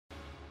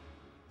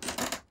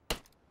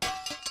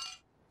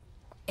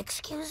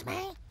Excuse me?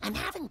 I'm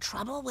having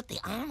trouble with the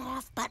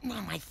on-off button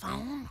on my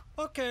phone.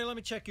 Okay, let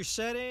me check your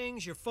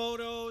settings, your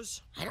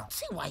photos. I don't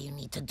see why you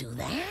need to do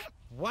that.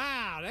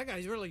 Wow, that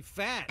guy's really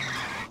fat.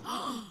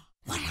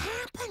 What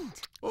happened?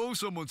 Oh,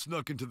 someone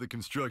snuck into the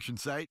construction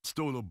site,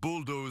 stole a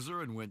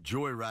bulldozer, and went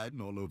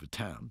joyriding all over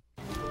town.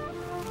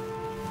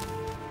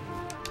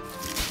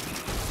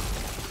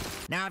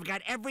 Now I've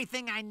got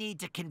everything I need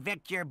to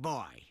convict your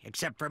boy,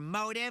 except for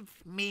motive,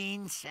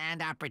 means,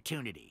 and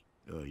opportunity.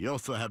 You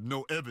also have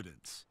no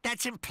evidence.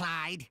 That's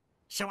implied.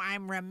 So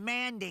I'm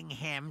remanding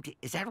him to...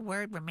 Is that a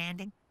word,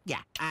 remanding? Yeah,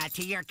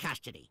 to your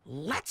custody.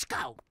 Let's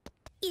go.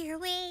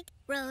 Earwig,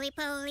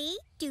 roly-poly,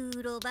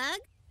 doodlebug,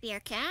 beer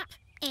cap,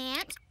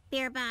 ant,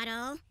 beer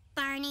bottle,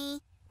 Barney.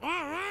 All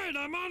right,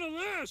 I'm on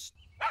a list.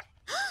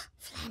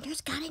 Flanders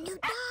got a new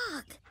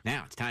dog.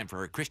 Now it's time for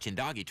her Christian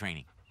doggy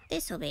training.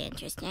 This will be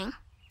interesting.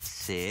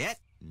 Sit,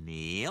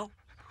 kneel,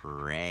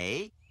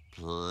 pray,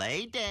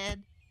 play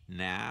dead.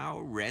 Now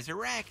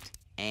resurrect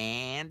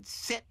and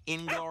sit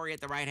in glory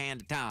at the right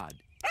hand of Todd.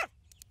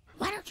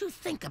 Why don't you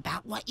think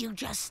about what you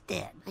just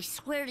did? I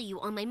swear to you,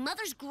 on my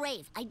mother's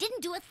grave, I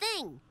didn't do a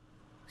thing.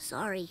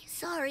 Sorry.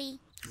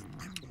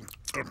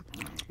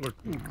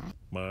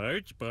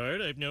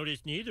 Bart, I've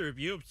noticed neither of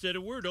you have said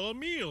a word all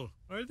meal.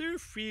 Are there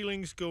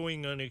feelings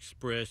going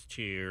unexpressed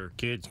here?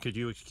 Kids, could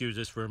you excuse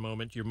us for a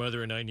moment? Your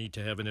mother and I need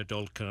to have an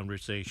adult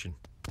conversation.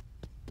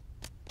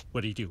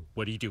 What'd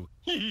he do?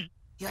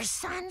 Your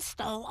son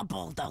stole a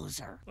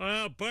bulldozer.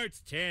 Ah,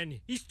 Bart's 10.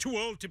 He's too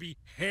old to be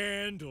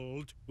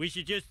handled. We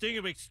should just think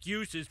of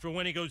excuses for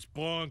when he goes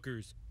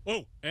bonkers.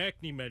 Oh,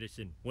 acne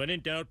medicine. When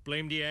in doubt,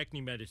 blame the acne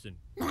medicine.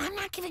 No, I'm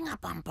not giving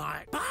up on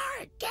Bart.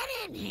 Bart, get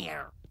in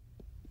here.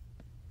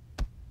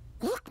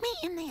 Look me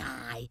in the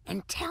eye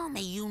and tell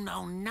me you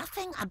know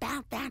nothing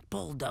about that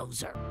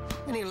bulldozer.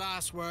 Any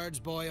last words,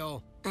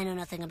 boyo? I know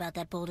nothing about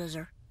that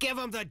bulldozer. Give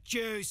him the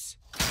juice.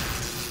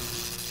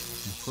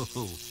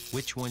 Whoa,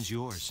 which one's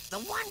yours? The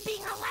one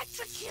being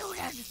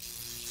electrocuted.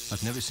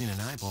 I've never seen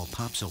an eyeball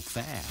pop so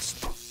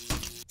fast.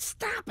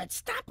 Stop it.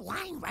 Stop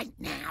lying right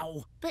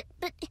now. But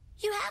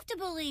you have to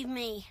believe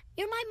me.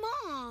 You're my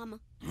mom.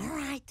 All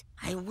right,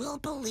 I will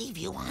believe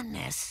you on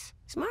this.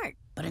 Smart.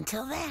 But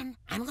until then,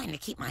 I'm going to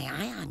keep my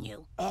eye on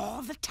you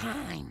all the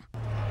time.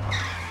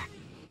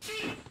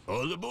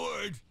 All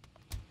aboard!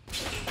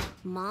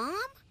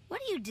 Mom? What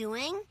are you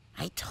doing?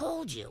 I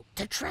told you,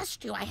 to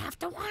trust you, I have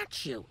to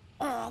watch you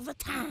all the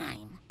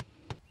time.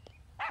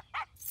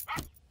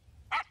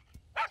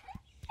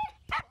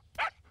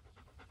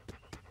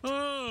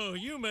 Oh,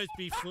 you must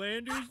be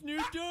Flanders' new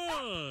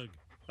dog.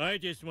 I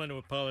just want to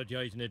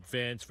apologize in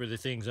advance for the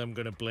things I'm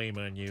going to blame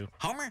on you.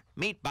 Homer,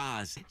 meet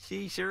Boz.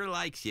 She sure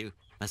likes you.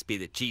 Must be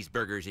the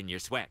cheeseburgers in your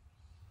sweat.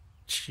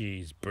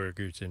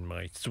 Cheeseburgers in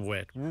my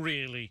sweat,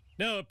 really?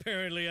 Now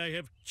apparently I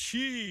have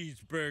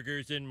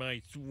cheeseburgers in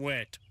my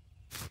sweat.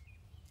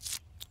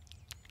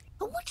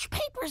 Which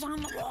papers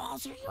on the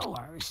walls are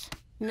yours?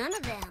 None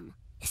of them.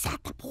 Is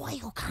that the boy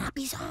who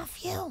copies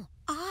off you?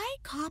 I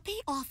copy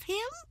off him?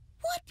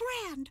 What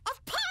brand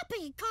of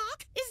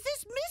poppycock is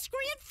this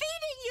miscreant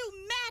feeding you,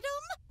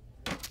 madam?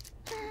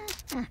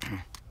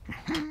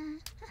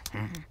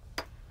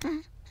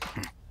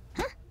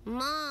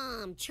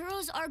 Mom,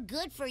 churros are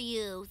good for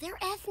you. They're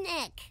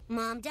ethnic.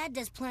 Mom, Dad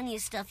does plenty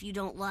of stuff you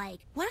don't like.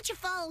 Why don't you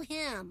follow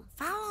him?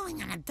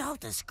 Following an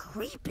adult is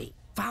creepy.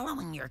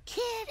 Following your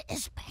kid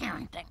is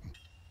parenting.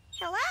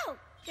 Hello,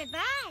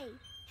 goodbye.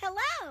 Hello,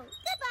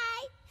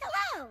 goodbye.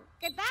 Hello,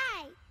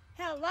 goodbye.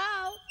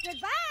 Hello,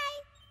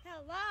 goodbye.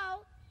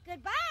 Hello,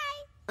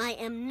 goodbye. I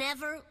am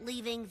never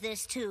leaving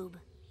this tube.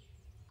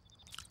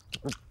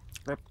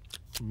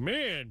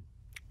 Man,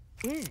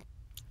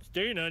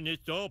 staying on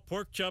this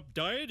all-pork chop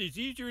diet is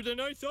easier than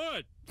I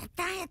thought. The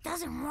diet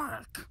doesn't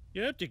work.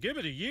 You have to give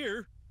it a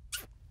year.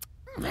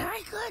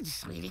 Very good,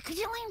 sweetie. Could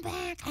you lean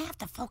back? I have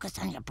to focus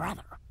on your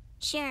brother.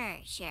 Sure.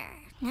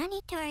 No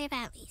need to worry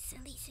about Lisa.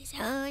 Lisa's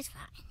always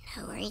fine.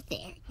 No worries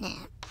there. No.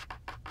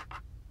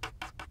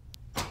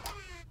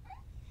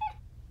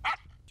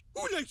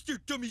 Who likes their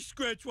tummy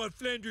scratched while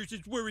Flanders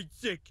is worried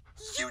sick?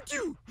 You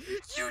do!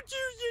 Yes, you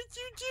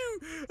do!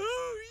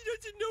 Oh, he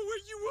doesn't know where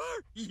you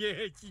are!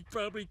 Yes, he's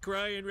probably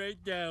crying right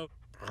now.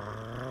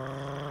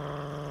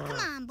 Come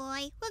on,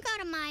 boy. We'll go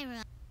to my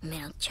room.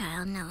 Middle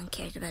child. No one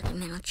cares about the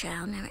middle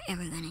child. Never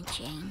ever gonna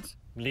change.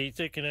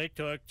 Lisa, can I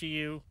talk to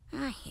you?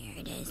 Ah, here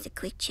it is. A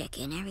quick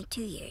check-in every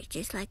 2 years,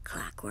 just like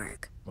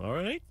clockwork. All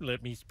right,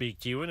 let me speak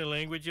to you in a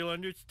language you'll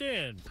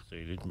understand.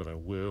 Say this, but I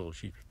will.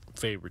 She's your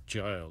favorite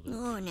child.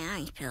 Oh, now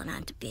he's pulling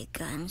out the big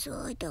guns.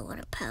 Oh, I don't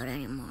want to pout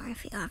anymore.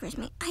 If he offers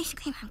me ice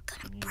cream, I'm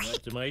gonna break.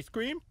 Want some ice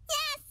cream?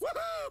 Yes!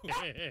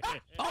 Woohoo!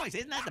 Boys,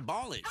 isn't that the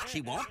ball that she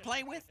won't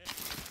play with?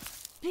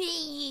 Be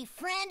ye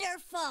friend or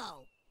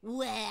foe?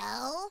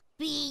 Well,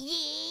 be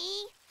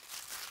ye...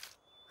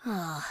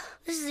 Oh,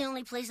 this is the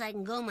only place I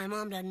can go my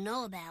mom doesn't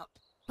know about.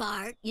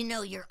 Bart, you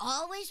know you're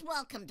always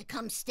welcome to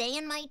come stay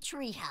in my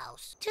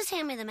treehouse. Just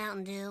hand me the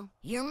Mountain Dew.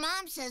 Your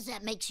mom says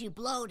that makes you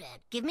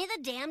bloated. Give me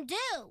the damn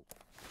dew.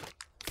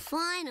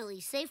 Finally,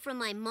 safe from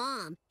my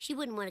mom. She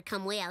wouldn't want to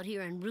come way out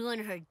here and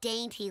ruin her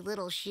dainty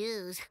little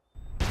shoes.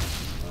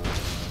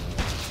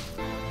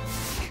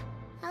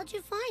 How'd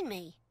you find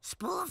me?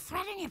 Spool of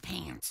thread in your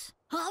pants.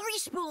 I'll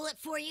re-spool it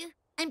for you.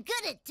 I'm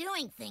good at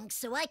doing things,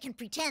 so I can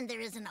pretend there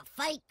isn't a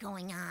fight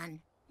going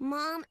on.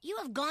 Mom, you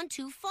have gone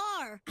too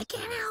far. I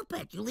can't help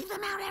it. You leave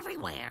them out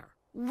everywhere.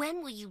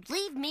 When will you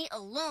leave me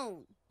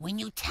alone? When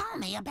you tell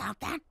me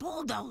about that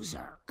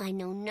bulldozer. I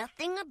know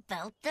nothing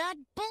about that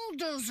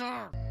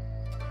bulldozer.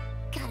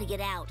 Gotta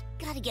get out.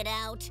 Gotta get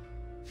out.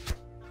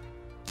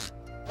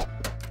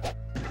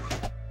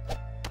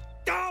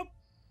 Go!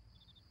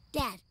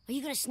 Dad, are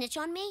you gonna snitch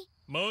on me?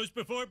 Mo's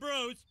before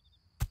bros.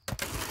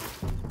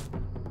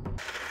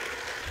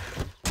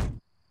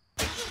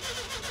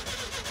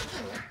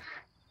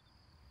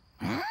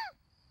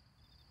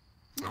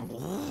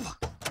 Oh.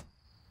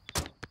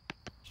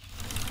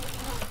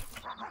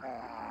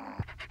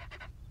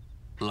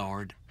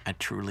 Lord, I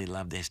truly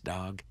love this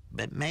dog,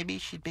 but maybe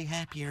she'd be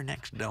happier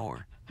next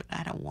door. But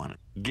I don't want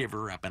to give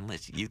her up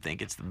unless you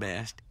think it's the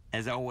best.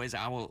 As always,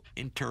 I will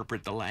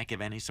interpret the lack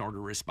of any sort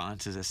of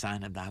response as a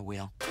sign of thy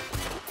will.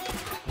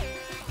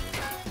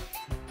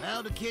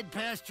 Well, the kid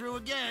passed through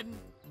again.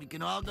 We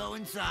can all go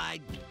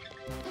inside.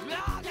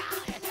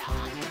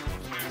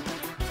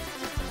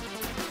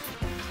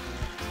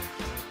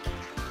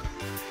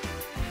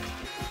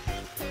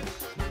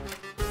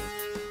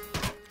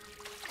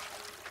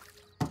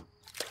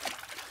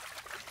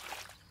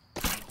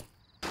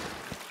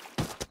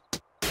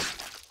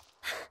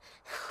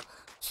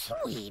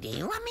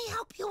 Sweetie, let me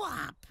help you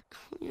up.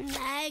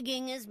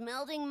 Nagging is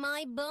melting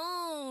my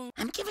bones.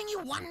 I'm giving you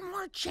one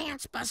more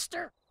chance,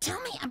 Buster.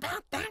 Tell me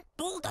about that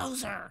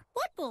bulldozer.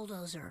 What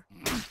bulldozer?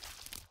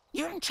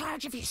 You're in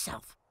charge of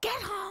yourself.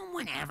 Get home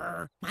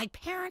whenever. My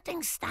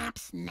parenting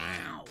stops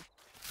now.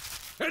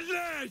 At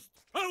last!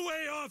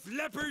 Away off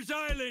Leper's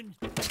Island!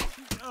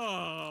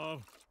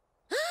 Oh.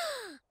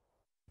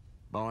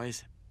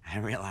 Boys, I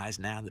realize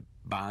now that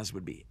Boz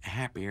would be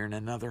happier in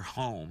another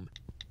home.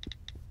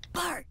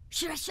 Bart,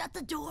 should I shut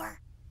the door?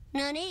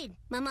 No need.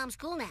 My mom's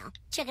cool now.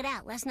 Check it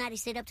out. Last night he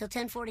stayed up till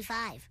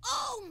 10:45.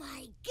 Oh,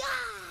 my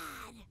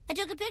God! I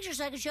took a picture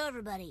so I could show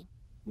everybody.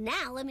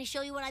 Now let me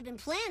show you what I've been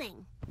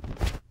planning.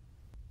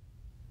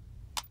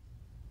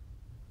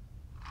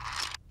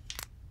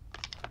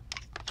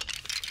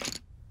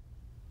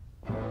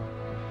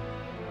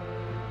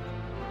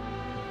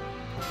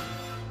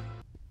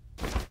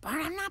 Bart,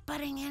 I'm not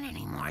butting in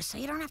anymore, so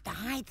you don't have to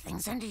hide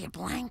things under your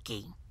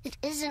blankie. It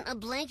isn't a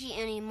blankie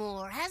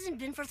anymore. Hasn't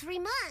been for 3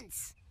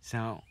 months.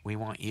 So we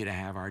want you to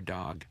have our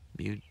dog.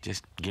 You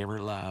just give her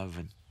love,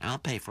 and I'll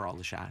pay for all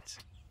the shots.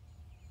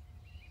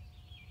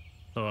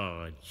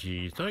 Oh,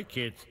 jeez, I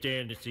can't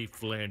stand to see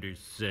Flanders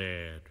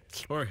sad.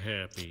 Or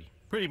happy.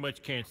 Pretty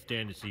much can't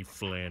stand to see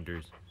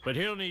Flanders. But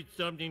he'll need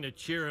something to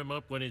cheer him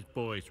up when his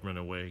boys run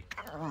away.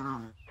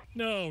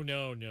 No,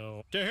 no,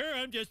 no. To her,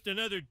 I'm just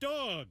another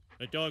dog.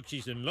 A dog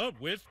she's in love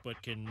with,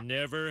 but can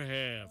never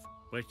have.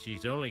 But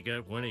she's only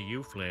got one of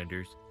you,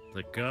 Flanders.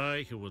 The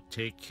guy who will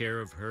take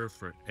care of her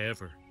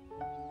forever.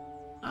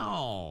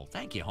 Oh,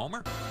 thank you,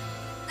 Homer.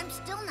 I'm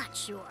still not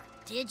sure.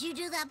 Did you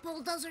do that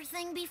bulldozer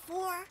thing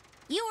before?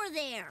 You were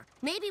there.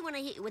 Maybe when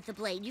I hit you with the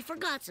blade, you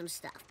forgot some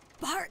stuff.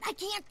 Bart, I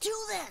can't do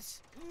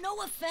this.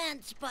 No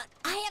offense, but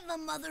I have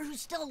a mother who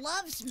still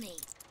loves me.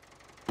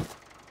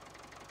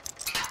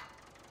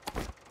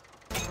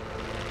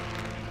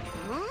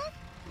 Huh?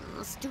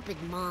 Oh, stupid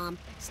mom.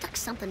 Stuck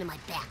something in my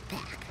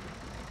backpack.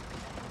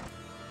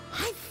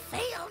 I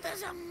failed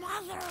as a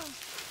mother.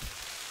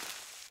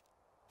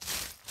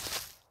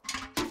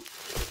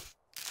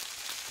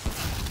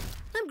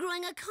 I'm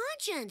growing a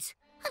conscience.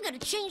 I've got to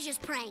change this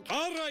prank.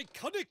 Our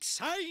iconic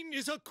sign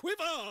is a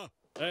quiver.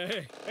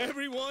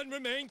 Everyone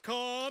remain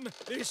calm.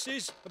 This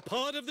is a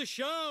part of the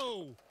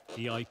show.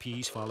 The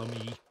IPs follow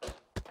me.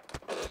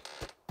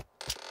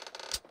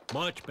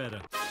 Much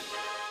better.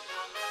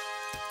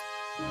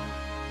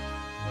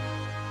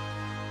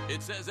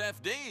 It says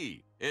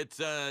FD. It's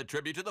a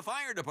tribute to the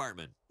fire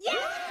department. Yeah!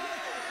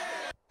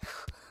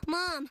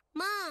 Mom,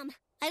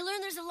 I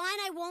learned there's a line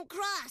I won't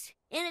cross,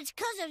 and it's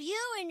 'cause of you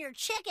and your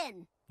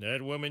chicken.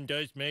 That woman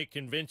does make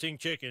convincing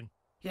chicken.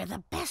 You're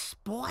the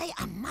best boy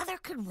a mother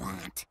could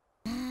want.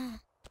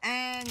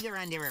 And you're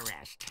under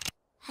arrest.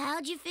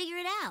 How'd you figure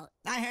it out?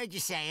 I heard you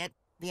say it.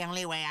 The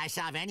only way I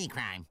solve any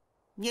crime.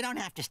 You don't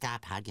have to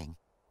stop hugging.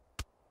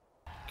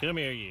 Come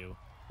here, you.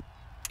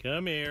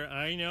 Come here.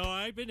 I know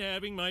I've been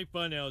having my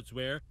fun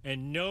elsewhere,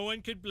 and no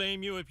one could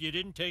blame you if you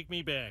didn't take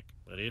me back.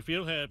 But if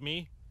you'll have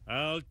me,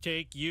 I'll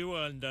take you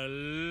on the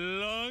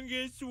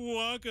longest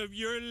walk of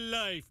your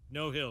life.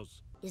 No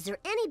hills. Is there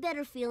any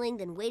better feeling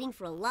than waiting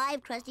for a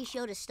live Krusty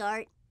show to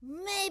start?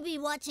 Maybe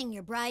watching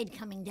your bride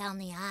coming down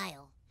the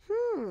aisle.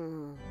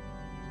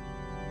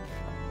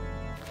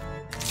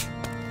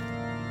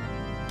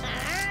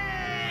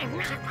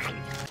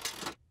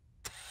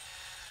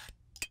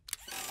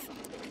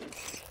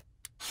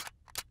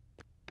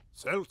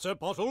 Seltzer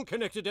bottle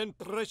connected and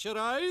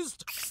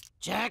pressurized.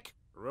 Jack,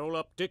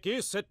 Roll-up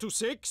ticket set to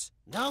 6?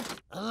 Nope,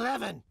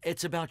 11.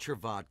 It's about your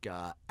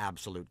vodka,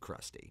 Absolute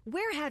Crusty.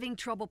 We're having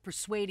trouble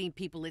persuading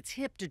people it's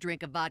hip to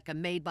drink a vodka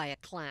made by a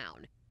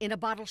clown, in a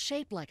bottle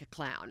shaped like a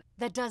clown,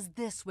 that does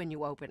this when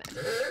you open it.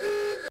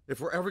 If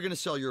we're ever going to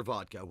sell your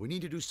vodka, we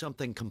need to do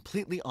something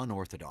completely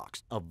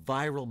unorthodox. A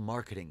viral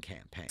marketing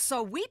campaign.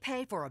 So we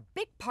pay for a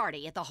big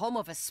party at the home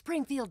of a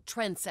Springfield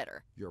trendsetter.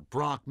 You're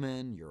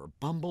Brockman, you're a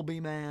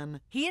Bumblebee Man.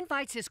 He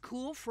invites his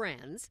cool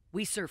friends.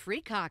 We serve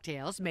free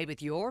cocktails made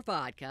with your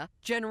vodka,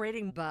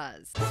 generating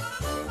buzz.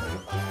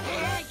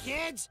 Hey,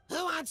 kids!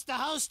 Who wants to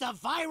host a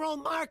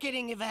viral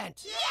marketing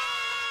event? Yay!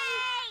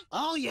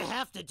 All you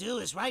have to do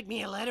is write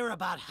me a letter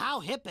about how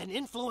hip and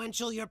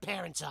influential your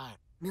parents are.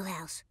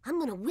 Millhouse, I'm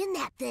gonna win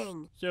that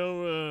thing.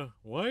 So,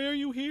 why are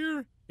you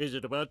here? Is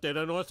it about that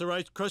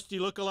unauthorized crusty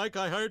look-alike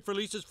I hired for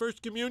Lisa's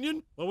first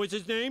communion? What was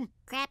his name?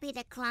 Crappy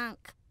the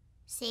Clunk.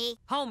 See?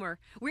 Homer,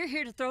 we're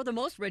here to throw the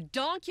most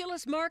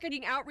redonkulous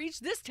marketing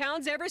outreach this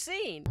town's ever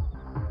seen.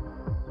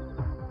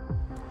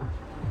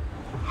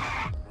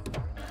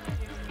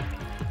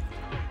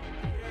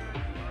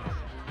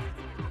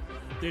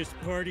 This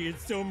party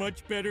is so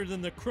much better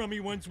than the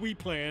crummy ones we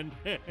planned.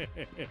 I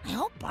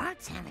hope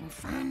Bart's having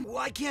fun.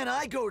 Why can't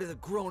I go to the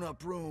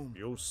grown-up room?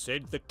 You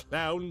said the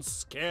clown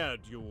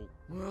scared you.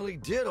 Well, he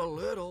did a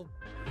little.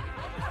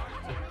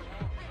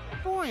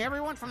 Boy,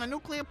 everyone from the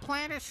nuclear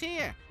plant is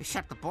here.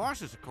 Except the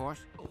bosses, of course.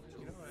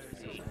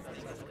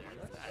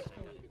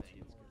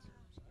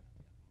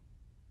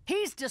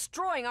 He's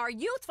destroying our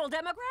youthful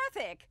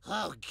demographic.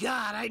 Oh,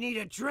 God, I need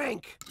a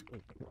drink.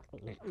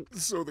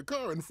 So the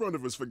car in front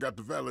of us forgot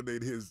to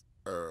validate his,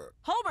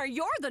 Homer,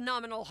 you're the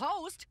nominal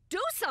host.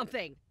 Do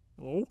something.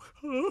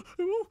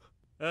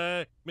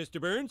 Mr.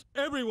 Burns,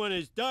 everyone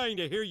is dying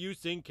to hear you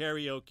sing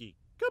karaoke.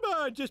 Come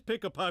on, just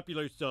pick a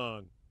popular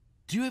song.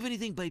 Do you have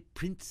anything by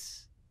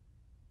Prince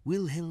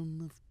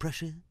Wilhelm of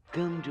Prussia?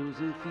 Come,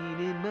 Josephine,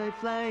 in my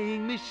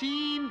flying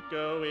machine.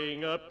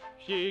 Going up,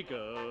 she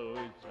goes,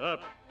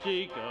 up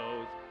she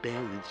goes.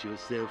 Balance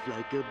yourself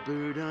like a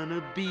bird on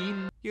a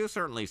beam. You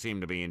certainly seem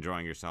to be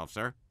enjoying yourself,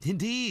 sir.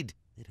 Indeed.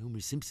 That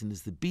Homer Simpson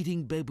is the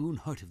beating baboon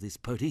heart of this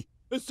party.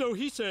 So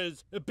he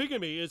says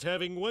bigamy is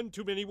having one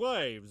too many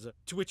wives,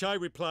 to which I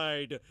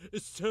replied,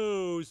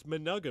 so's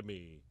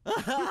monogamy.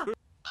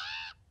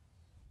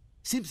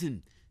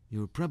 Simpson,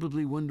 you're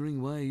probably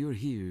wondering why you're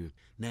here.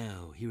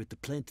 Now, here at the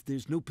plant,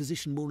 there's no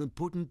position more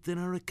important than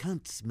our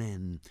accounts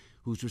man,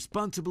 who's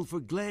responsible for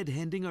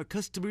glad-handing our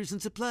customers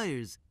and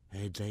suppliers.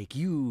 I'd like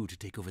you to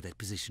take over that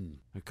position.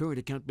 Our current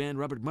account man,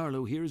 Robert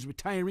Marlowe, here is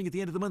retiring at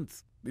the end of the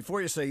month.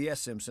 Before you say yes,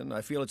 Simpson,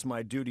 I feel it's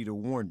my duty to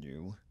warn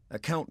you.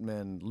 Account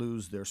men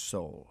lose their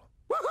soul.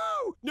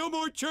 Woohoo! No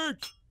more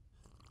church!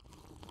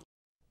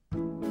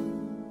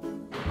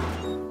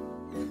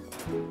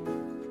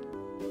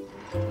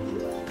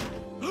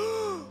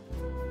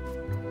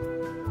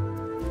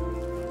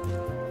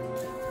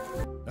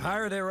 The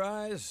higher they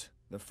rise,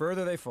 the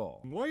further they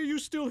fall. Why are you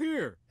still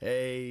here?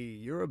 Hey,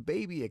 you're a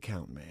baby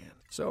account man.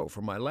 So,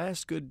 for my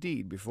last good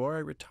deed before I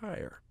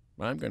retire,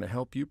 I'm going to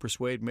help you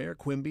persuade Mayor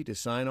Quimby to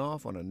sign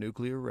off on a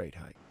nuclear rate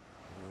hike.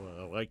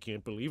 Wow, I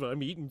can't believe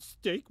I'm eating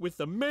steak with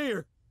the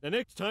mayor. The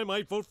next time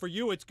I vote for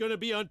you, it's going to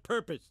be on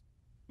purpose.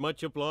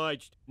 Much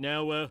obliged.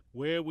 Now,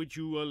 where would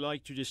you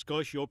like to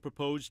discuss your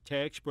proposed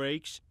tax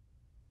breaks?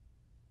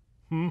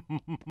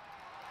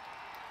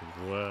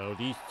 Wow,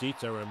 these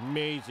seats are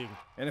amazing.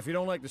 And if you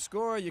don't like the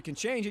score, you can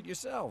change it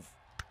yourself.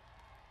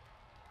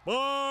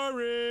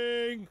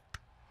 Boring!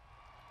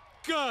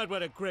 God,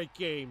 what a great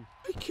game.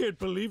 I can't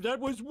believe that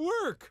was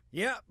work.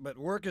 Yeah, but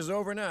work is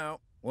over now.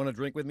 Want to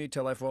drink with me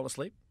till I fall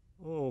asleep?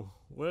 Oh,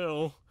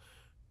 well,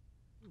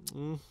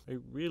 I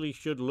really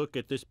should look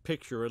at this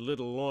picture a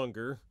little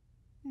longer.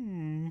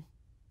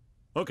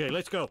 Okay,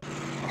 let's go.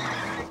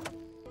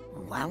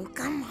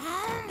 Welcome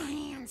home,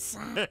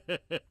 handsome.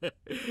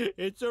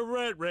 It's a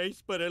rat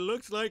race, but it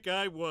looks like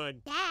I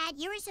won. Dad,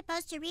 you were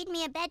supposed to read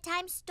me a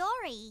bedtime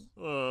story.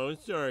 Oh,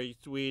 sorry,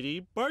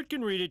 sweetie. Bart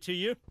can read it to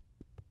you.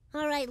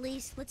 All right,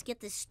 Lise, let's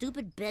get this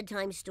stupid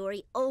bedtime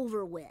story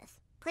over with.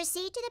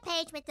 Proceed to the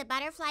page with the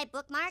butterfly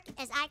bookmark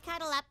as I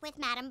cuddle up with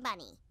Madam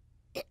Bunny.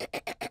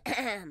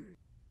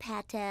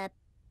 Pata...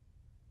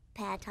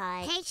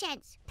 Patai...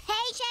 Patience!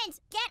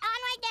 Patience! Get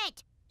on with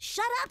it!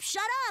 Shut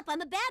up! I'm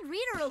a bad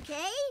reader,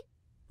 okay?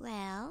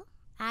 Well,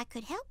 I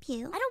could help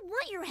you. I don't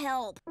want your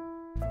help.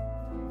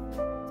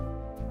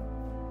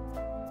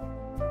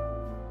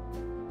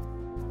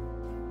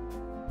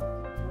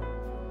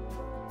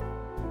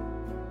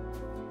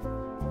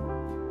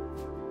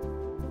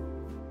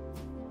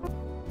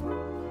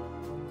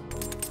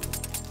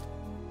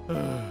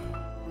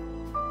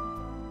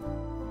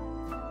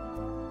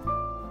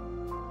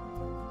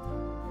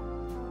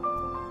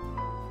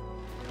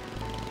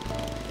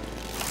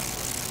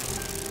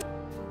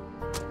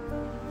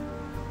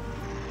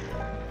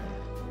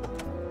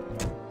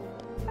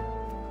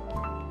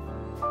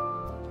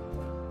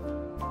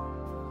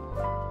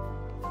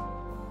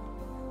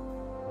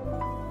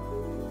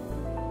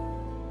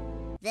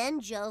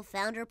 Then Joe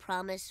found her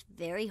promise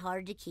very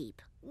hard to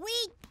keep. We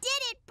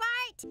did it,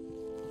 Bart!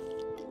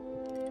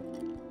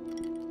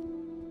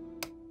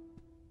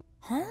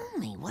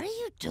 Homie, what are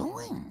you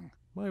doing?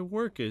 My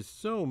work is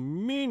so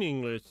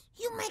meaningless.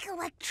 You make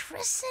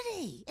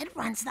electricity. It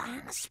runs the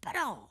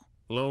hospital.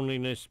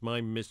 Loneliness, my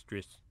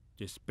mistress.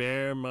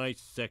 Despair, my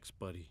sex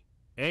buddy.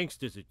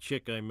 Angst is a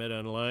chick I met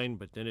online,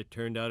 but then it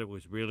turned out it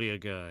was really a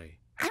guy.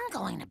 I'm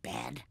going to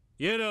bed.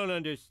 You don't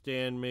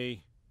understand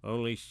me.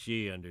 Only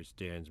she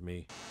understands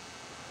me.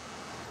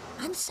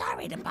 I'm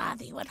sorry to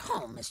bother you at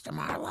home, Mr.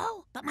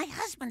 Marlowe, but my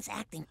husband's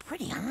acting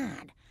pretty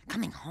odd.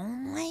 Coming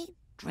home late,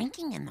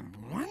 drinking in the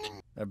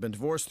morning. I've been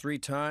divorced 3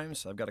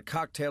 times, I've got a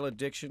cocktail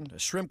addiction, a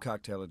shrimp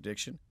cocktail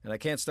addiction, and I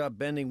can't stop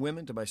bending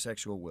women to my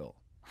sexual will.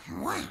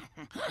 Well,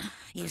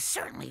 you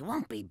certainly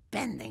won't be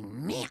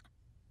bending me.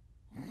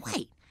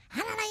 Wait,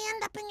 how did I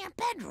end up in your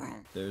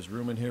bedroom? There's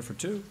room in here for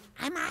 2.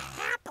 I'm a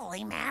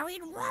happily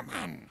married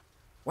woman.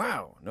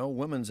 Wow, no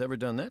woman's ever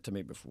done that to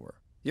me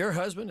before. Your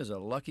husband is a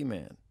lucky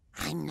man.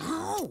 I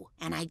know,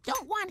 and I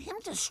don't want him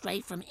to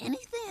stray from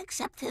anything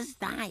except his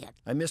diet.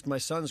 I missed my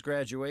son's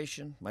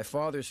graduation, my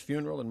father's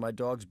funeral, and my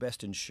dog's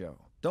best in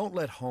show. Don't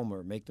let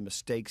Homer make the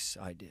mistakes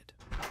I did.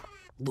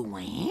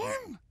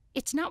 Luann?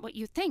 It's not what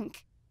you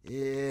think.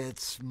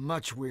 It's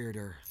much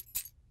weirder.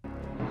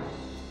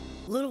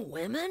 Little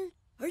Women?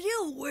 Are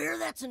you aware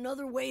that's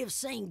another way of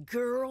saying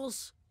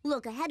girls?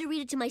 Look, I had to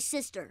read it to my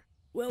sister.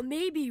 Well,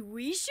 maybe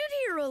we should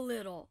hear a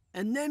little.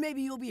 And then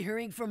maybe you'll be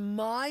hearing from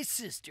my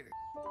sister.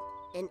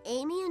 And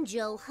Amy and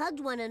Joe hugged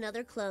one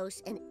another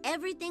close, and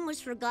everything was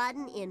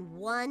forgotten in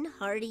one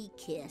hearty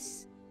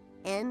kiss.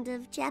 End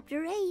of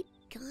chapter 8.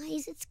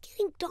 Guys, it's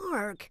getting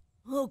dark.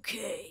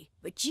 Okay,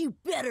 but you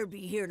better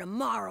be here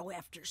tomorrow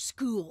after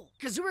school,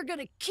 'cause we're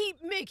gonna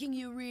keep making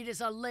you read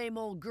us a lame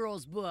old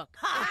girl's book.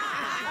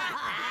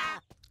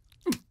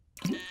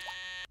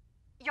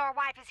 Your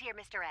wife is here,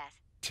 Mr. S.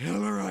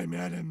 Tell her I'm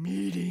at a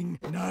meeting,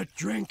 not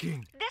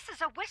drinking. This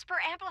is a whisper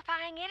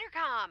amplifying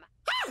intercom.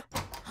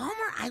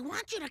 Homer, I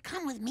want you to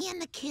come with me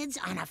and the kids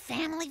on a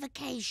family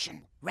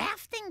vacation.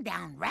 Rafting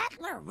down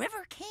Rattler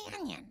River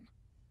Canyon.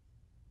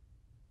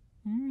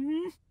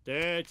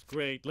 That's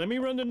great. Let me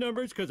run the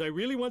numbers, because I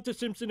really want the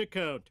Simpson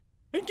account.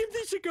 And give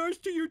these cigars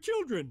to your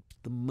children.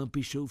 The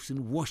mumpy chauffeurs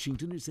in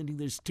Washington are sending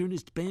their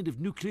sternest band of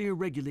nuclear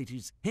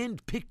regulators,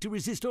 hand-picked to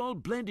resist all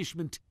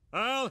blandishment.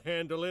 I'll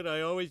handle it.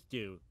 I always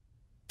do.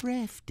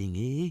 Rafting,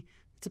 eh?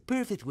 It's a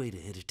perfect way to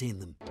entertain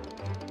them.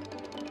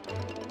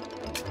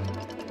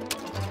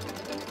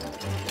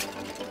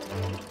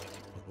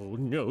 Oh,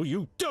 no,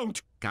 you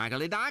don't!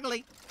 Goggly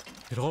doggly.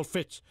 It all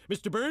fits.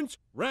 Mr. Burns,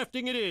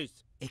 rafting it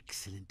is.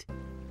 Excellent.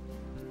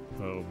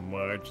 Oh,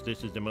 Marge,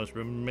 this is the most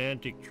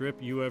romantic trip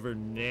you ever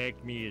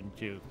nagged me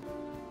into.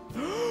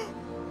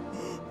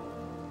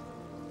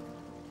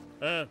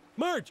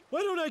 Marge,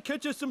 why don't I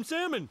catch us some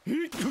salmon?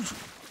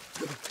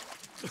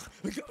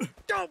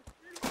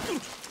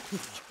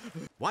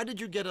 Why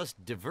did you get us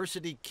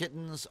diversity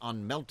kittens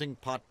on Melting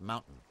Pot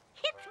Mountain?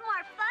 It's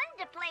more fun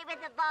to play with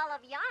a ball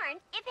of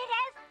yarn if it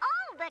has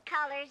all the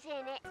colors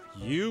in it.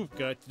 You've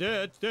got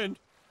that, then.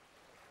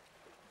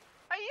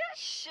 Are you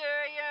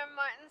sure you're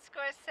Martin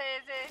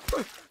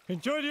Scorsese?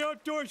 Enjoy the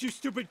outdoors, you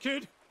stupid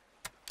kid.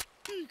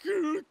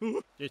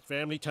 This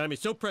family time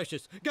is so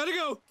precious. Gotta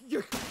go.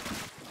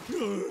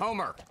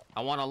 Homer,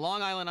 I want a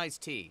Long Island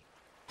iced tea.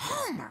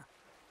 Homer,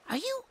 are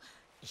you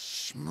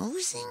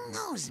schmoozing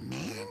those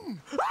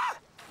men?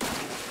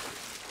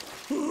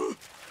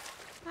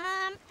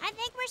 I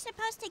think we're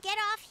supposed to get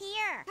off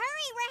here.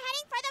 Hurry, we're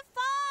heading for the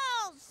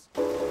falls.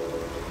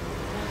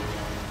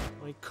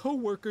 My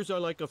co-workers are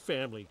like a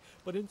family,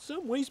 but in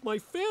some ways my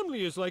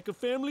family is like a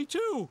family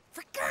too.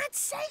 For God's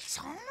sakes,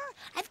 Homer,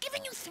 I've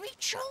given you 3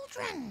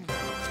 children.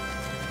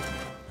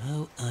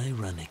 How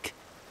ironic.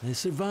 I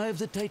survived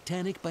the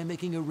Titanic by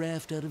making a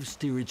raft out of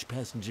steerage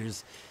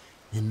passengers.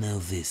 And now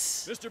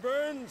this. Mr.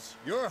 Burns,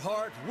 your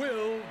heart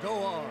will go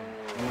on.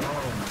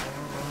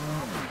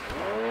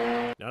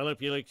 Now,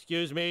 if you'll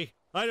excuse me,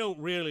 I don't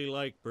really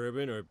like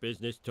bourbon or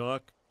business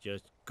talk.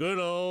 Just good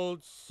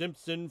old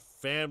Simpson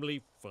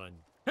family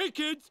fun. Hey,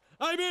 kids,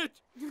 I'm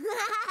it!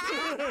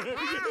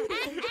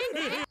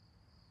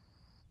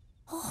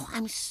 Oh,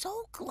 I'm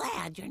so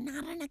glad you're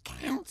not an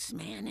accounts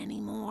man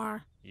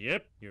anymore.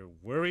 Yep, your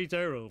worries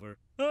are over.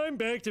 I'm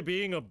back to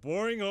being a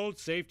boring old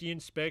safety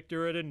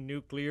inspector at a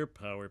nuclear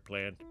power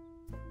plant.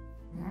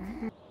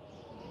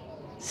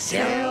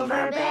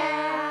 Silver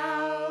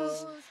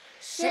bells,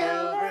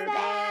 silver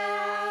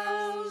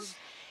bells,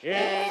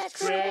 it's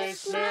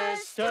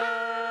Christmas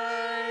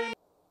time,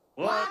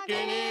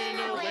 walking in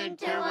a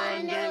winter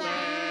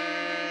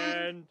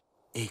wonderland.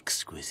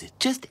 Exquisite.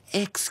 Just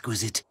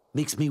exquisite.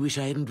 Makes me wish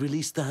I hadn't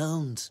released the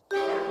hounds.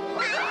 Just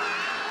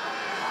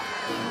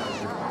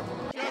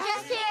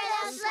hear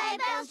those sleigh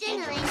bells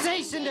jingling.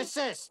 Cease and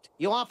desist.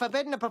 You are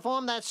forbidden to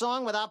perform that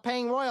song without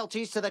paying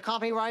royalties to the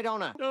copyright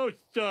owner. Those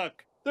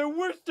suck. They're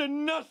worse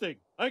than nothing.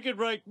 I could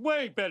write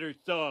way better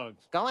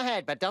songs. Go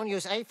ahead, but don't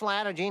use A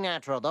flat or G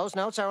natural. Those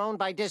notes are owned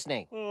by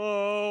Disney.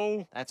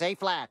 Oh. That's A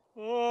flat.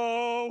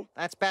 Oh.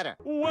 That's better.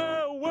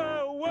 Wow,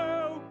 wow,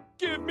 wow.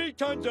 Give me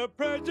tons of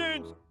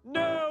presents.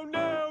 No,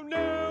 no,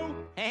 no.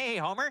 Hey,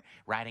 Homer,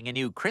 writing a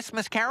new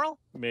Christmas carol?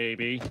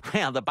 Maybe.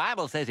 Well, the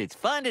Bible says it's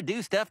fun to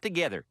do stuff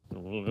together.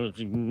 Oh,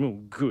 that's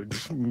no good.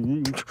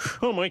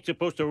 How am I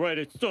supposed to write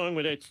a song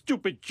with that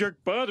stupid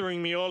jerk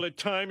bothering me all the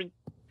time? And...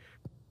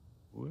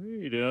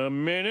 Wait a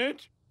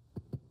minute.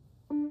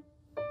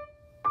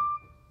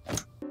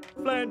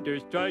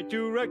 Flanders tried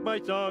to wreck my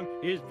song.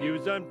 His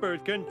views on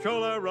birth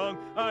control are wrong.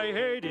 I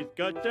hate his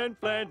guts and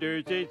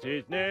Flanders is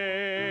his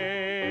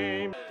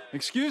name.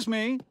 Excuse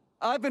me.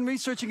 I've been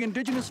researching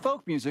indigenous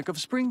folk music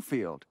of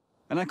Springfield,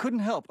 and I couldn't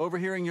help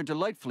overhearing your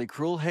delightfully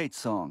cruel hate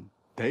song.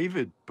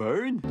 David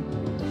Byrne?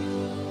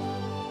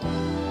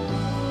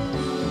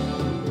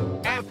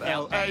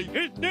 F.L.A.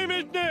 His name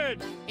is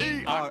Ned.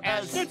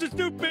 E.R.S. That's a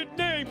stupid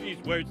name. He's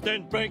worse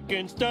than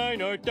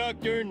Frankenstein or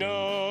Dr.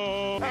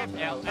 No.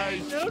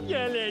 F.L.A. Don't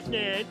yell at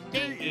Ned.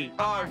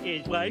 D.E.R.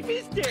 His wife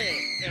is dead.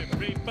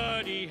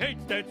 Everybody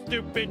hates that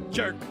stupid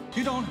jerk.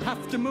 You don't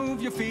have to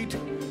move your feet.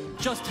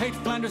 Just hate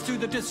Flanders to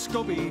the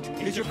disco beat.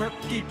 He's your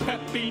perky,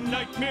 peppy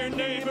nightmare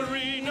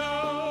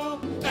neighborino.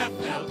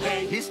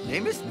 F.L.A. His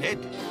name is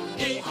Ned.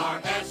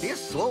 E.R.S. He's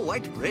so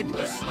white bread.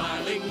 The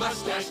smiling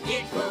mustache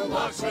geek who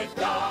walks with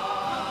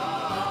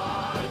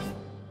God.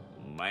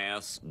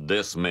 Mass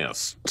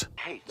dismissed.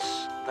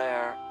 Hates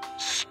their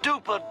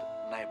stupid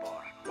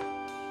neighbor.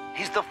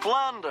 He's the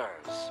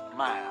Flanders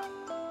man.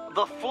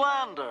 The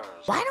Flanders.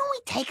 Why don't we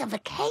take a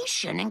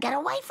vacation and get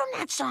away from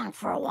that song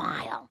for a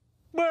while?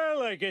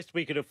 Well, I guess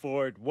we could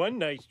afford one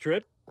nice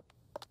trip.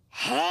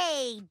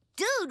 Hey,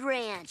 Dude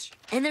Ranch.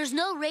 And there's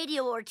no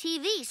radio or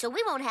TV, so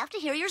we won't have to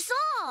hear your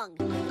song.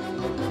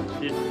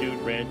 This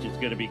Dude Ranch is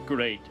gonna be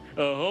great.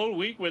 A whole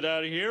week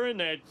without hearing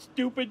that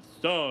stupid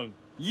song.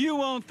 You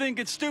won't think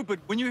it's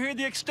stupid when you hear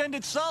the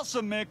extended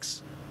salsa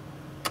mix.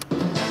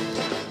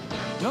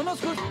 No, no,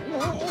 good.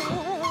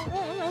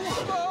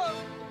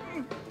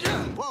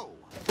 Whoa,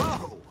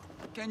 whoa.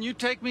 Can you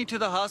take me to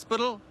the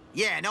hospital?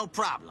 Yeah, no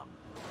problem.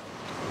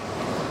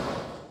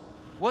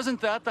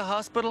 Wasn't that the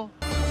hospital?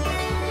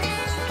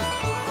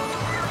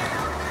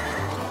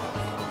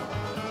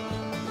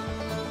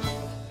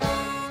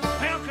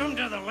 Welcome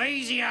to the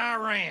Lazy Eye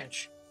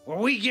Ranch, where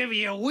we give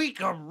you a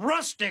week of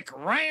rustic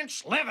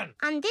ranch living.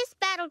 On this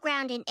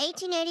battleground in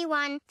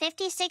 1881,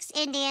 56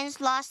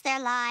 Indians lost their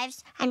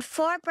lives and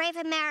 4 brave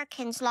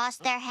Americans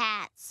lost their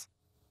hats.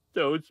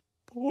 Those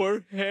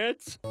poor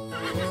hats.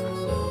 Oh.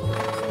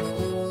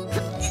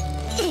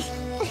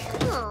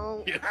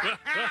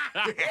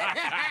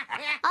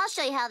 I'll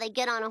show you how they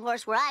get on a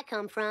horse where I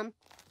come from.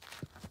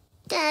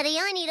 Daddy,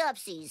 I need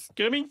upsies.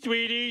 Coming,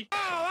 sweetie.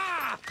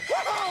 I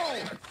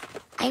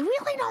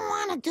really don't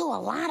want to do a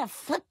lot of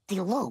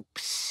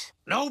flip-de-loops.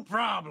 No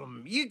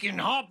problem. You can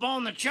hop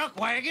on the chuck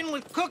wagon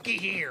with Cookie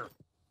here.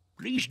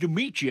 Pleased to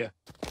meet you.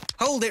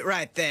 Hold it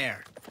right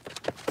there.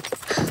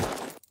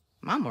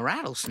 Mama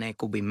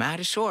Rattlesnake will be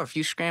mighty sore if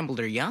you scrambled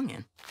her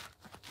youngin'.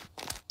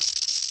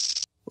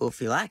 Well, if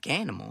you like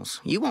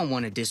animals, you won't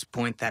want to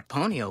disappoint that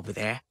pony over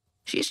there.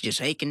 She's just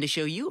aching to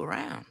show you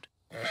around.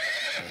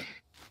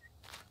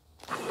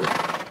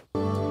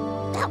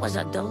 That was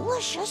a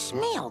delicious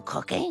meal,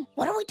 Cookie.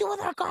 What do we do with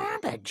our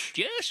garbage?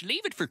 Just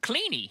leave it for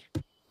Cleanie.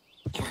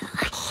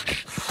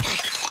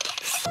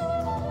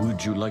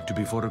 Would you like to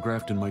be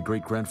photographed in my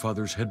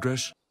great-grandfather's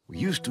headdress? We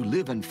used to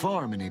live and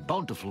farm in a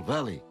bountiful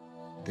valley.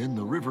 Then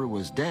the river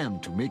was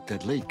dammed to make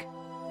that lake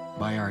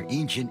by our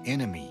ancient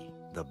enemy,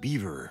 the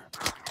beaver.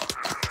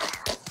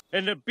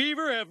 And the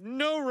beaver have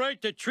no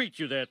right to treat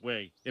you that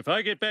way. If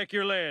I get back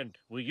your land,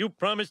 will you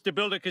promise to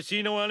build a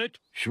casino on it?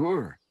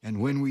 Sure.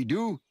 And when we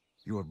do,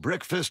 your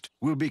breakfast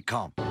will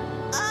become.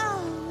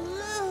 Oh,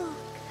 look.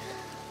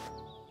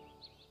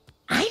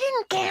 I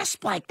didn't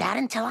gasp like that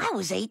until I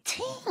was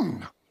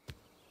 18.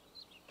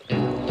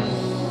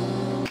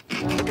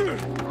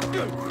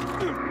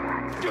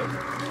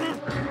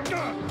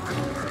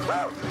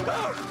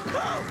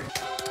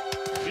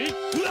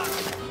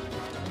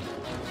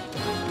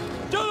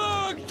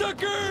 Dog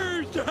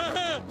suckers!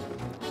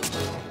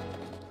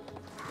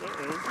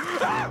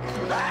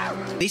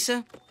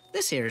 Lisa,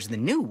 this here is the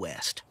New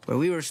West, where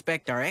we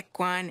respect our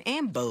equine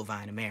and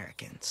bovine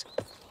Americans.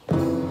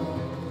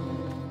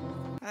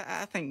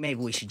 I think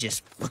maybe we should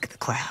just look at the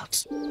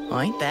clouds. Oh,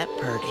 ain't that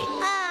pretty?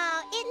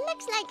 Oh, it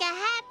looks like a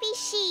happy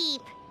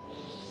sheep.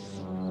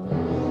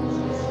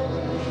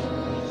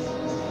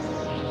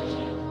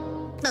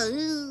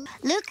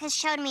 Luke has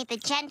shown me the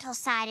gentle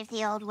side of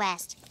the Old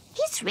West.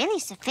 He's really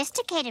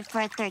sophisticated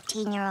for a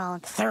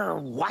 13-year-old.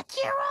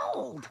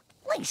 What-year-old?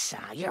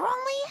 Lisa, you're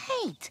only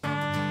 8.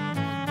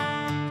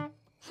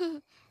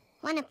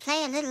 Want to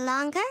play a little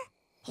longer?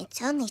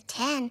 It's only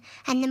 10,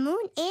 and the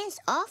moon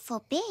is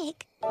awful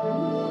big.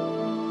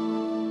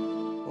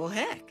 Well,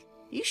 heck,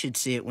 you should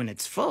see it when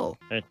it's full.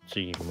 Let's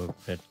see, move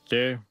that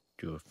there.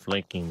 Do a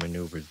flanking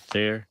maneuver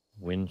there.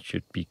 Wind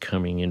should be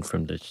coming in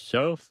from the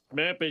south.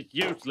 Map is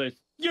useless.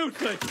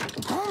 Useless!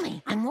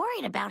 Homie, I'm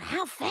worried about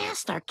how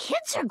fast our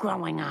kids are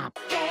growing up.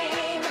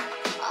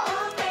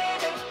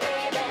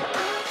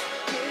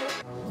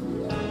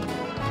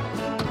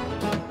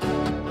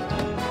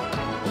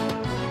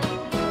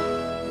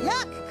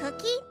 Look,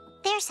 Cookie,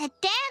 There's a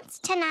dance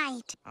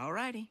tonight. All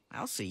righty,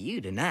 I'll see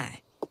you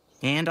tonight.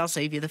 And I'll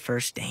save you the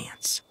first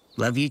dance.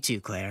 Love you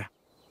too, Clara.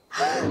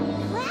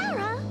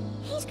 Clara?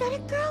 He's got a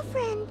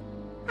girlfriend.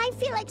 I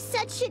feel like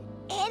such an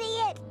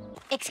idiot.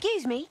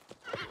 Excuse me,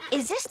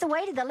 is this the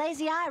way to the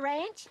Lazy Eye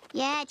Ranch?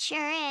 Yeah, it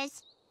sure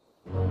is.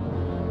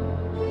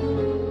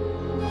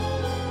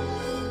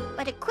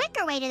 But a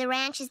quicker way to the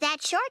ranch is that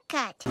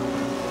shortcut.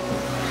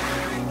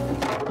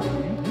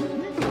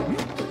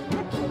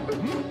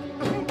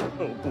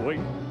 Oh, boy.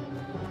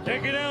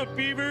 Check it out,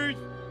 beavers.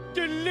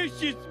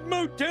 Delicious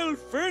motel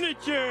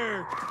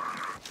furniture.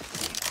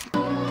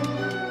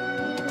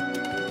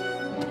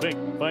 Quick,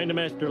 find a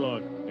master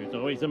log. There's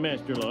always a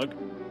master log.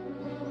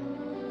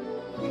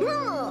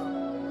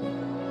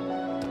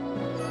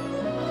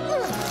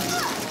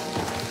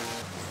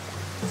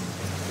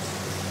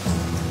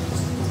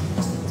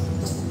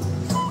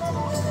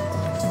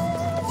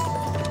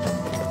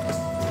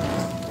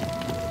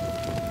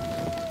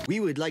 We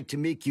would like to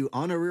make you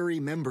honorary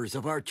members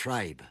of our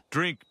tribe.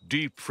 Drink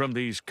deep from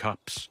these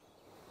cups.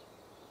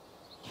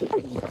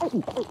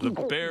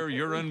 The bear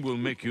urine will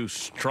make you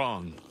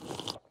strong.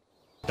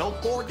 Don't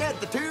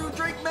forget the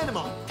 2-drink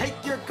minimum. Take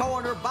your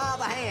corner by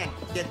the hand.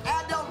 Get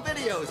adult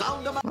videos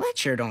on the... Well, that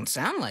sure don't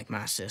sound like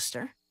my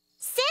sister.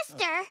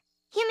 Sister?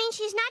 You mean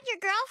she's not your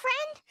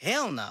girlfriend?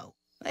 Hell no.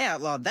 They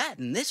outlawed that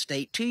in this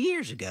state 2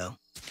 years ago.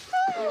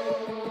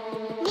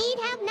 Need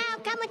help now?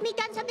 Come with me,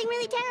 done something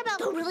really terrible.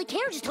 Don't really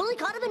care, just totally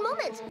caught him in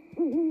moments. Help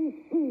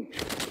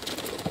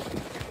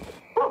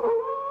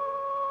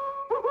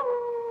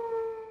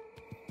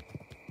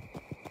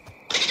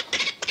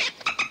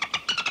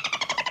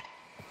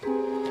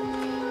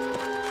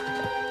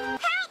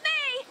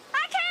me!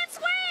 I can't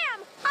swim!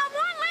 I'm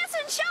one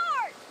lesson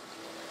short!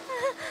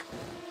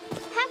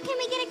 How can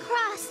we get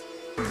across?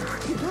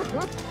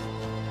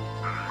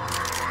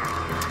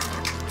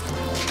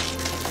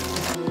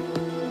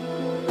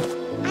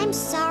 I'm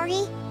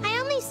sorry. I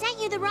only sent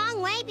you the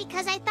wrong way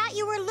because I thought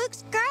you were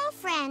Luke's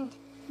girlfriend.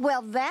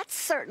 Well, that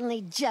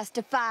certainly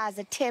justifies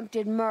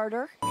attempted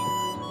murder.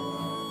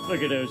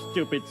 Look at those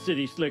stupid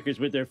city slickers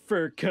with their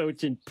fur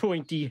coats and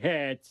pointy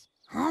hats.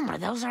 Homer,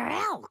 those are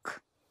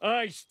elk.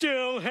 I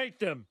still hate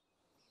them.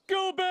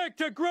 Go back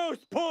to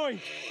Grosse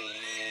Point!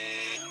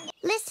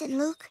 Listen,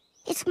 Luke.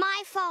 It's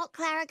my fault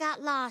Clara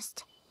got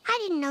lost. I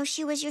didn't know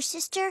she was your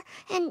sister,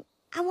 and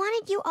I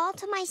wanted you all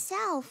to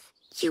myself.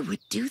 You would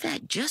do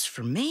that just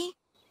for me?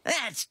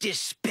 That's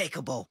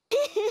despicable.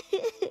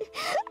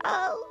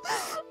 Oh,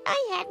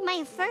 I had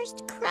my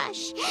first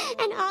crush,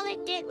 and all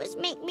it did was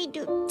make me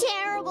do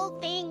terrible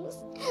things,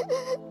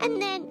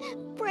 and then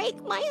break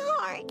my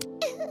heart.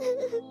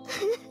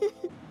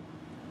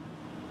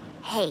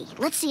 Hey,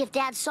 let's see if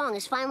Dad's song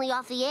is finally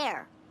off the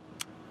air.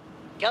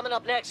 Coming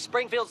up next,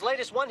 Springfield's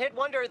latest one-hit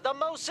wonder, The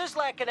Mo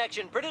Sislak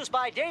Connection, produced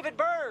by David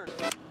Byrne.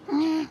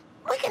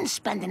 We can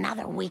spend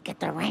another week at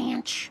the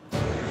ranch.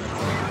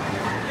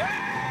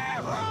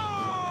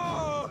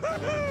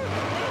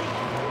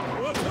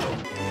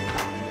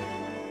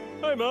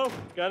 Hi, Mo.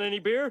 Got any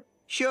beer?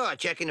 Sure,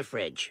 check in the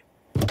fridge.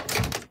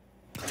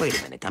 Wait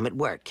a minute, I'm at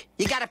work.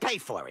 You gotta pay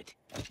for it.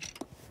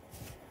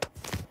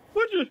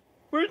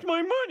 Where's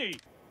my money?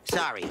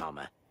 Sorry,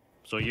 Homer.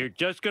 So you're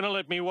just gonna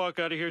let me walk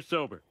out of here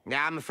sober?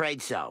 Yeah, I'm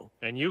afraid so.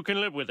 And you can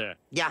live with that?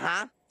 Yeah,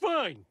 huh?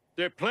 Fine.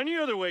 There are plenty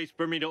other ways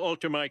for me to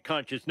alter my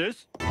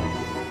consciousness.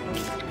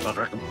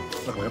 Are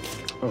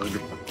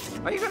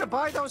you gonna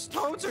buy those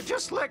toads or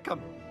just lick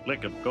them?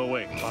 Lick them. Go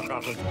away.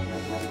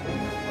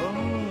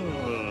 Oh.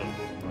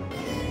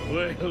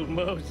 Well,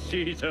 Mo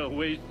sees how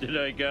wasted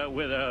I got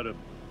without him.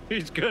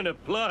 He's gonna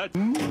plot.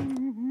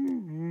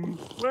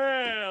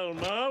 Well,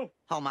 Mo.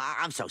 Homer,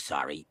 I'm so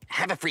sorry.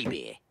 Have a free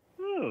beer.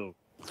 Oh.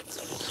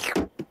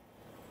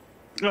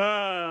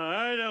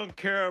 I don't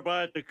care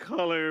about the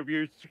color of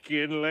your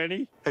skin,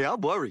 Lenny. Hey,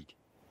 I'm worried.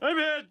 I've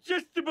had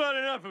just about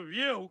enough of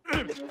you.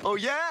 Oh,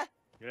 yeah?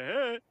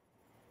 Yeah.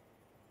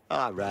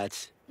 All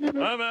right. I'm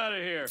out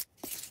of here.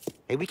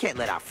 Hey, we can't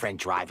let our friend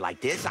drive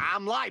like this.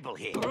 I'm liable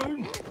here.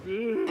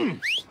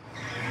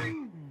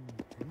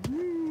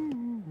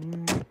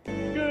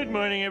 Good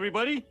morning,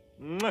 everybody.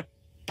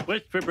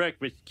 What's for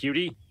breakfast,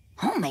 cutie?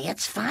 Homie,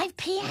 it's 5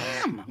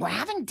 p.m. We're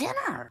having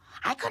dinner.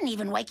 I couldn't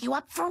even wake you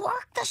up for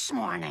work this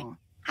morning.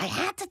 I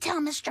had to tell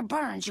Mr.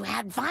 Burns you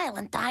had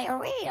violent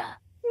diarrhea.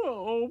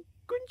 Oh,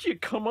 couldn't you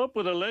come up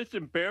with a less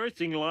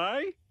embarrassing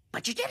lie?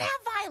 But you did have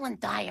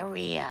violent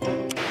diarrhea.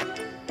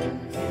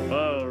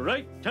 All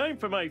right, time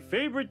for my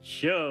favorite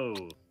show.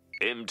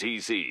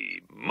 MTC,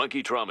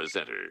 Monkey Trauma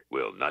Center,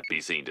 will not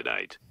be seen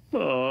tonight.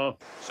 Oh.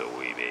 So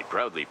we may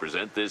proudly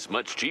present this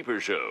much cheaper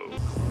show.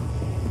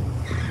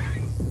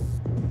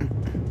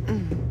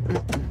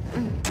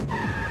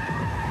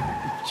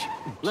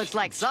 Looks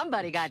like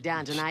somebody got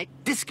down tonight.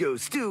 Disco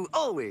Stu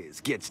always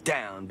gets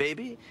down,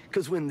 baby.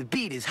 'Cause when the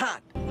beat is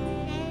hot.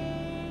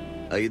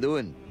 How you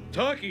doing?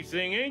 Talky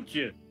thing, ain't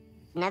you?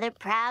 Another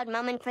proud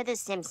moment for the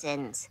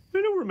Simpsons.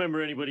 I don't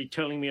remember anybody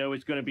telling me I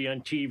was going to be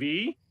on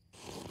TV.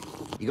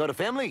 You got a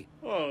family?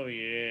 Oh,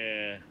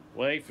 yeah.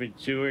 Wife and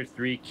 2 or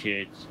 3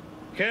 kids.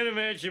 Can't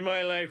imagine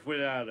my life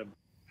without him.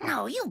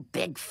 No, you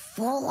big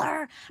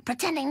fooler.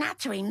 Pretending not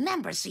to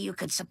remember so you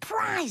could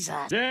surprise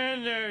us.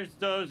 Then there's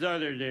those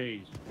other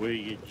days where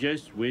you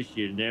just wish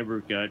you never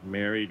got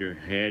married or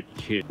had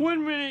kids.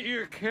 One minute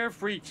you're a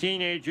carefree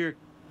teenager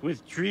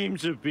with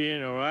dreams of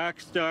being a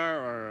rock star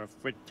or a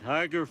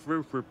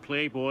photographer for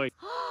Playboy.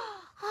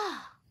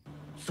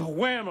 So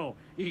whammo,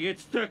 you get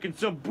stuck in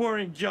some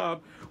boring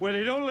job where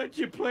they don't let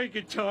you play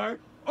guitar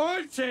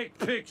or take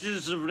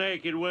pictures of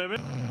naked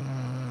women.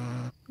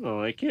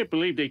 Oh, I can't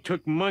believe they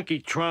took Monkey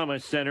Trauma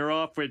Center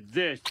off for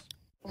this.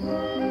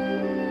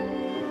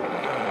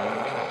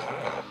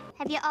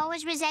 Have you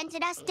always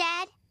resented us,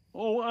 Dad?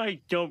 Oh, I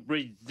don't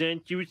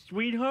resent you,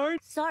 sweetheart.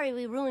 Sorry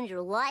we ruined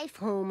your life,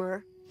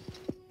 Homer.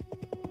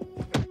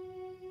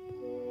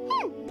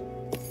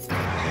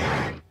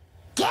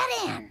 Get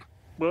in.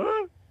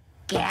 What?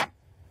 Get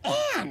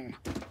in.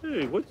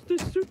 Hey, what's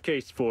this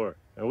suitcase for?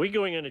 Are we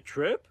going on a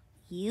trip?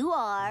 You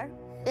are.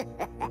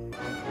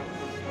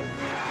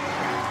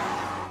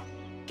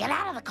 Get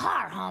out of the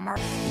car, Homer.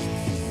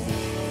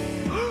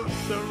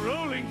 The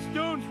Rolling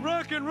Stones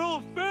Rock and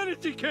Roll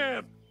Fantasy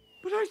Camp!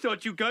 But I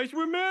thought you guys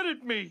were mad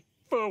at me.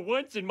 For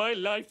once in my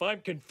life,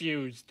 I'm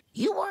confused.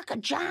 You work a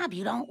job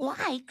you don't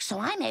like, so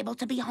I'm able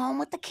to be home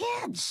with the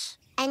kids.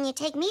 And you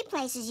take me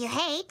places you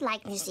hate,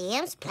 like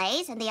museums,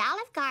 plays, and the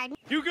Olive Garden.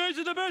 You guys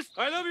are the best!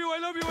 I love you, I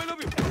love you, I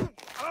love you!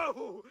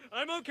 Oh,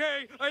 I'm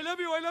okay. I love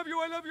you, I love you,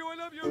 I love you, I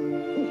love you!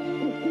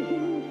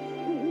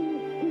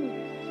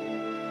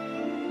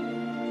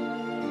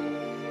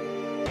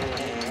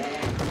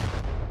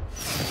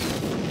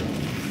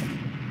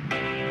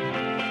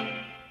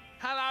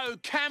 Hello,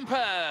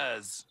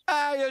 campers!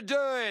 How you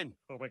doing?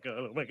 Oh my god,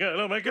 oh my god,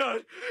 oh my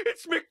god!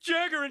 It's Mick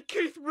Jagger and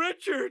Keith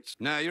Richards!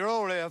 Now, you're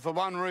all here for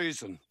one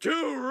reason.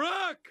 To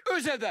rock!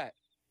 Who said that?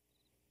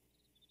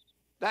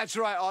 That's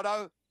right,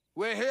 Otto.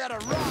 We're here to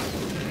rock!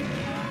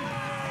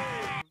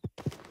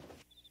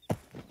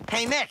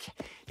 Hey, Mick,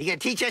 you gonna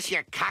teach us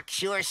your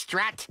cocksure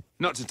strut?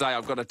 Not today,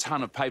 I've got a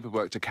ton of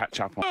paperwork to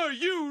catch up on. Are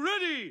you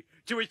ready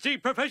to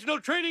receive professional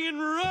training in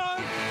rock?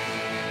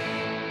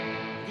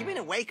 You been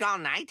awake all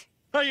night?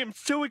 I am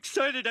so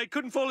excited I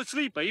couldn't fall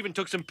asleep. I even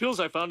took some pills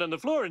I found on the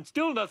floor and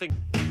still nothing.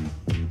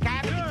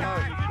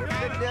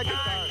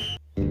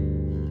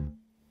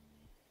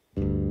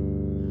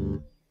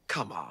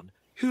 Come on,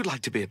 who'd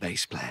like to be a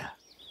bass player?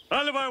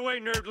 Out of our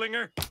way,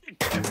 nerdlinger.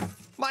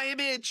 My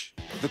image!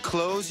 The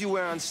clothes you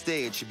wear on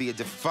stage should be a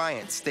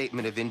defiant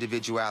statement of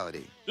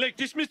individuality. Like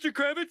this, Mr.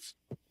 Kravitz?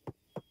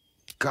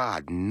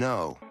 God,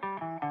 no.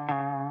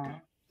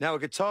 Now, a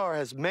guitar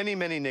has many,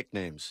 many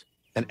nicknames.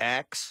 An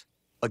axe,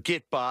 a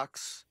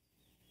gitbox.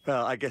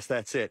 Well, I guess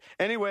that's it.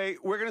 Anyway,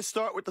 we're going to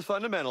start with the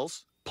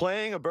fundamentals.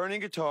 Playing a burning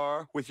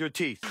guitar with your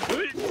teeth.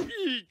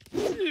 Baby,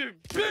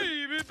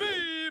 baby,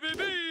 baby,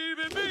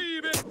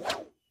 baby.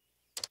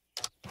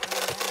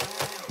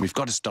 We've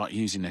got to start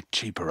using a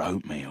cheaper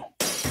oatmeal.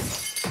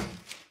 Sorry,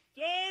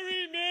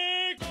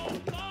 Mick!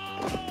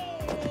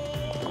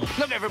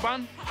 Look,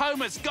 everyone,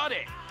 Homer's got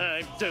it.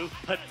 I'm so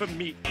hot for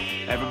meat.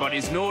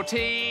 Everybody's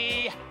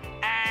naughty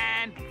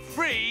and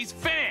freeze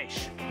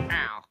finish.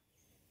 Ow.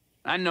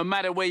 And no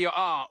matter where you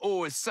are,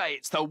 always say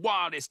it's the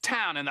wildest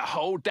town in the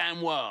whole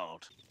damn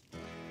world.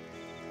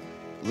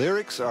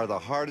 Lyrics are the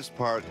hardest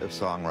part of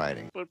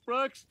songwriting. But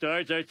rock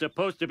stars are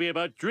supposed to be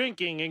about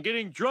drinking and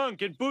getting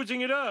drunk and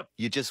boozing it up.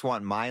 You just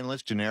want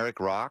mindless,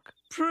 generic rock?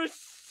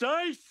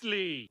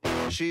 Precisely.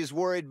 She's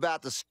worried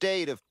about the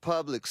state of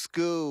public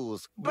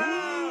schools.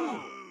 Boo!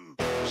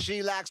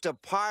 She likes to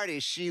party.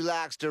 She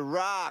likes to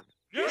rock.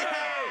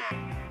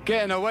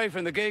 Getting away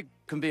from the gig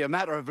can be a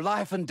matter of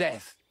life and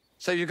death.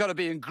 So you've got to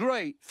be in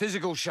great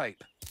physical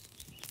shape.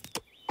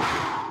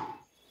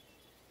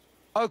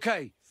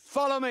 Okay,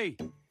 follow me.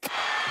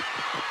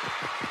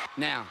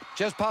 Now,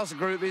 just past the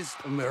groupies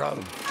and we're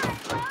home. I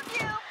love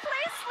you.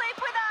 Please sleep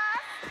with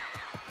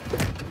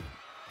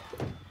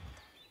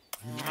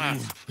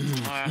us.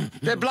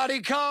 They're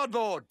bloody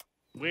cardboard.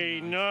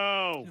 We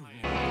know.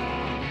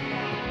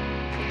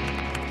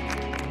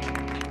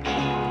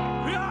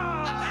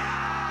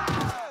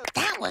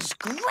 That was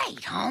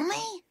great,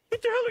 homie.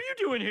 What the hell are you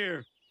doing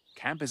here?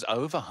 Camp is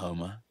over,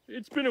 Homer.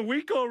 It's been a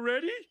week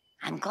already?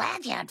 I'm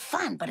glad you had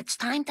fun, but it's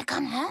time to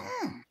come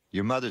home.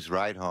 Your mother's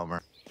right,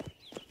 Homer.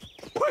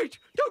 Wait,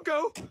 don't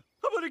go.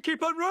 I want to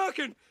keep on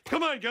rocking.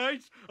 Come on,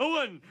 guys. A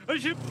one, a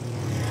ship.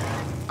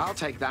 I'll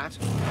take that.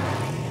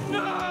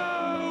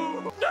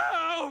 No!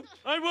 No!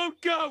 I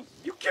won't go.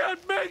 You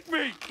can't make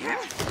me.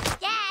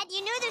 Dad,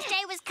 you knew this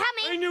day was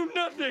coming. I knew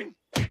nothing.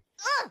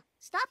 Ugh!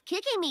 Stop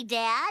kicking me,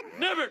 Dad.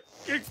 Never.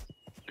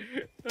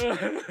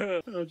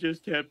 I'll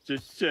just have to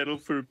settle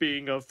for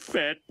being a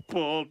fat,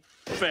 bald,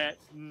 fat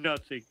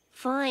nothing.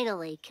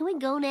 Finally. Can we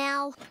go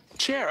now?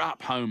 Cheer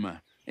up,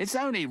 Homer. It's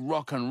only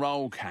rock and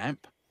roll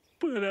camp.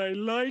 But I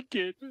like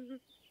it.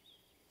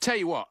 Tell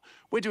you what,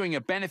 we're doing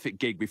a benefit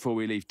gig before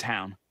we leave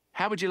town.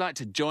 How would you like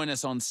to join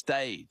us on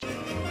stage?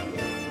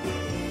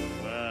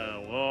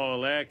 Wow,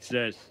 all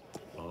access.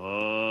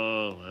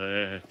 All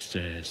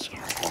access.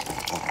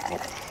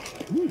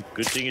 Ooh,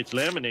 good thing it's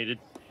laminated.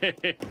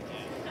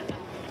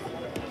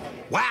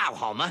 Wow,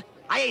 Homer.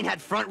 I ain't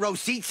had front row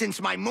seats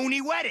since my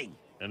Mooney wedding.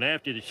 And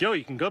after the show,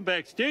 you can come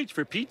backstage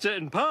for pizza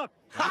and pop.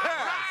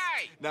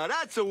 Right! Now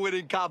that's a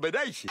winning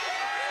combination.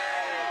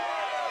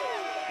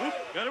 Oop,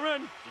 gotta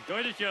run.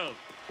 Enjoy the show.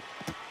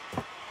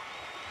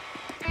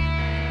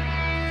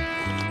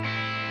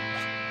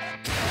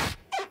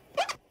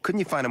 Couldn't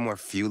you find a more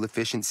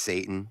fuel-efficient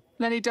Satan?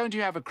 Lenny, don't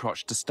you have a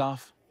crotch to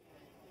stuff?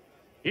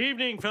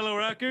 Evening, fellow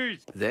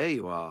rockers. There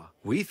you are.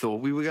 We thought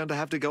we were going to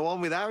have to go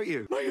on without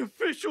you. My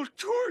official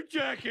tour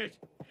jacket.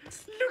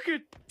 Look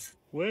at...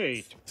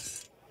 Wait.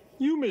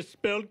 You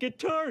misspelled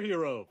Guitar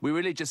Hero. We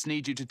really just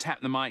need you to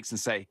tap the mics and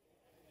say,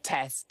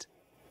 test,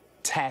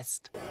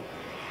 test. Look,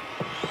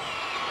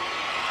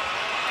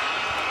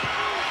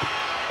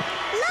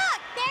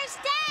 there's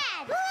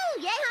Dad! Woo!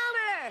 Yay,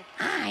 Homer!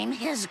 I'm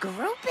his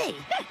groupie.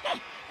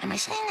 Am I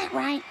saying that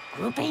right?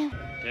 Groupie?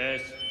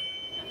 Test,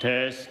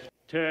 test,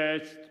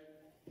 test.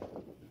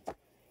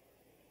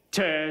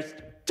 Test,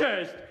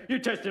 test. You're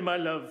testing my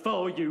love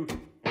for you.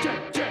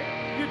 Check,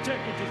 check. You're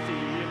checking to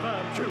see if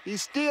I'm true.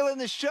 He's stealing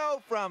the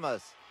show from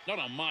us. Not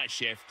on my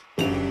shift.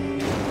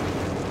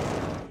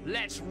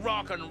 Let's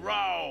rock and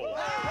roll.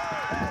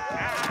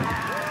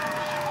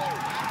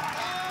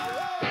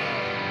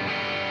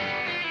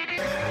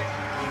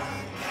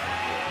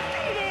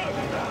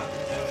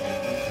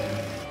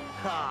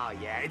 Oh,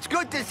 yeah, it's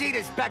good to see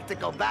the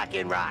spectacle back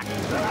in rock.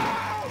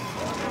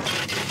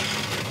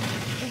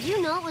 Did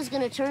you know it was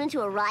gonna turn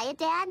into a riot,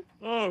 Dad?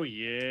 Oh,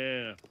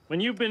 yeah. When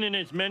you've been in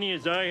as many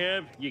as I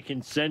have, you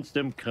can sense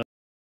them coming.